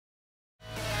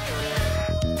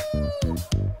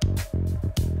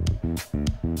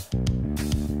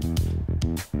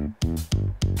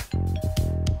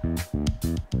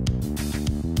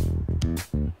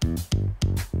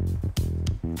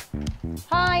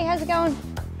Hi, how's it going?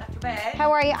 Not too bad.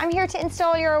 How are you? I'm here to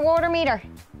install your water meter.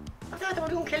 I thought they were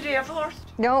doing Kildare first.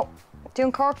 No,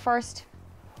 doing Cork first.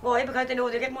 Why? Because they know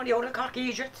they get money out of the Cork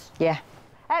Egypts. Yeah.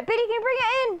 Billy, can you bring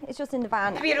it in? It's just in the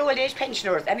van. We are old age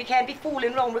pensioners and we can't be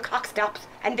fooling around with cock stops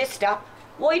and this stop.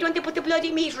 Why don't they put the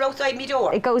bloody meter outside me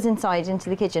door? It goes inside into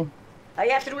the kitchen. I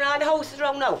have to do it all the houses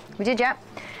around now. We did, yeah.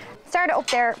 Start it up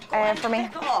there for me.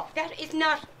 Off. That is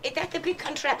not, that's a big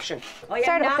contraption. I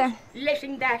Start am up not there.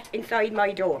 letting that inside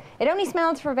my door. It only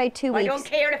smells for about 2 weeks. I don't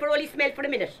care if it only smells for a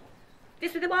minute.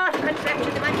 This is the water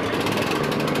contraption.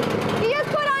 You just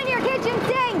put on your kitchen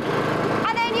sink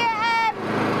and then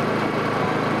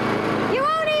you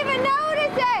won't even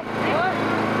notice it.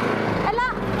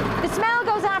 The smell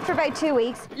goes after about 2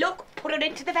 weeks. Look, put it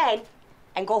into the van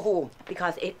and go home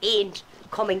because it ain't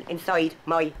coming inside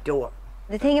my door.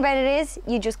 The thing about it is,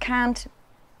 you just can't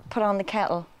put on the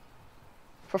kettle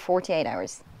for 48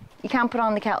 hours. You can't put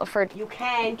on the kettle for... You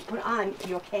can't put on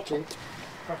your kettle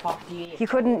for 48. You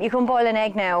couldn't boil an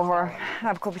egg now or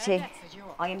have a cup of tea.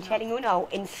 I am telling you now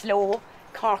in slow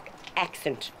Cork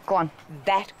accent. Go on.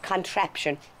 That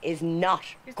contraption is not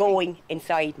going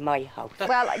inside my house.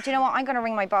 Well, do you know what? I'm going to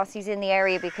ring my boss. He's in the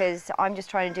area because I'm just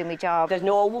trying to do my job. There's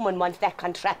no woman wants that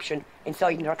contraption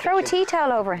inside her Throw a kitchen. tea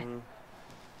towel over it.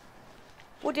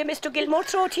 Would you, Mr. Gilmore,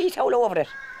 throw a tea towel over it?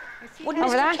 Wouldn't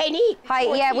Over Mr. there? Kenny? Hi,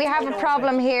 throw a yeah, tea we have a towel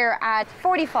problem over it? here at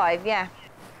 45, yeah.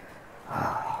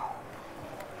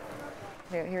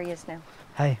 Here he is now.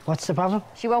 Hey, what's the problem?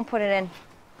 She won't put it in.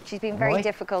 She's been very Why?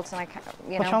 difficult and I can't,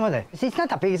 you know. What's wrong with it? See, it's not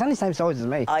that big, it's only the same size as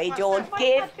me. I don't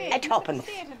give a tuppence.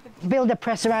 Build a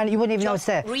press around it, you wouldn't even know it's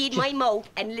there. Read my mouth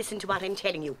and listen to what I'm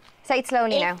telling you. Say it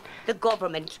slowly now. If the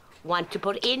government want to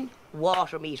put in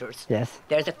water meters, Yes.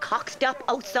 there's a cock stop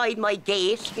outside my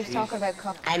gate He was talking about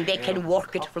cup. and they can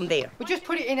work it from there. We'll just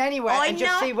put it in anywhere I'm and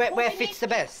just not see where putting fits it the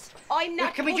best. I'm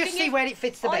not Can we just putting see where it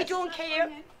fits the I best? don't care.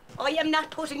 I am not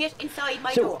putting it inside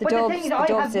my So, door. The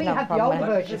Dubs didn't have a the old problem.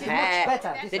 version, it's much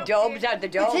better. The Dubs are the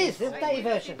Dubs. It is, the day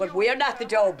version. But we're not the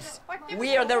Dubs.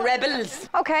 We're the rebels.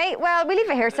 Okay, well, we leave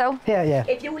it here, so. Yeah, yeah.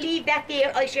 If you leave that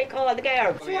there, I shall call the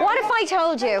guards. What if I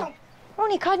told you? We're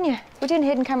only cutting you. We're doing a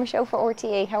hidden camera show for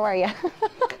RTE. How are you?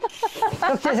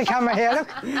 Look, there's a camera here,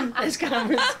 look. There's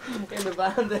cameras in the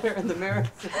van there in the mirror.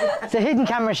 It's a hidden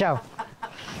camera show.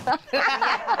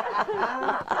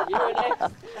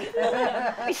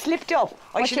 I slipped up.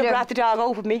 I What should you have do? brought the dog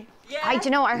out with me. I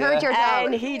don't know, I heard your dog.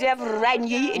 And he'd have ran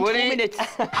ye in 2 minutes.